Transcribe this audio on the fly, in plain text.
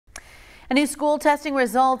New school testing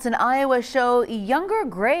results in Iowa show younger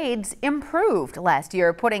grades improved last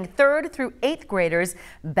year, putting 3rd through 8th graders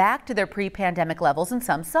back to their pre-pandemic levels in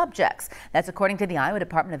some subjects. That's according to the Iowa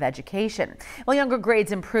Department of Education. While younger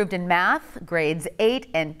grades improved in math, grades 8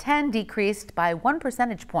 and 10 decreased by 1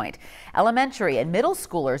 percentage point. Elementary and middle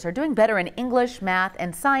schoolers are doing better in English, math,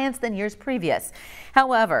 and science than years previous.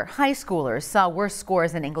 However, high schoolers saw worse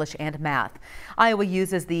scores in English and math. Iowa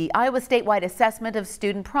uses the Iowa statewide assessment of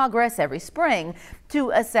student progress every spring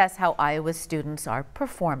to assess how Iowa students are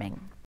performing.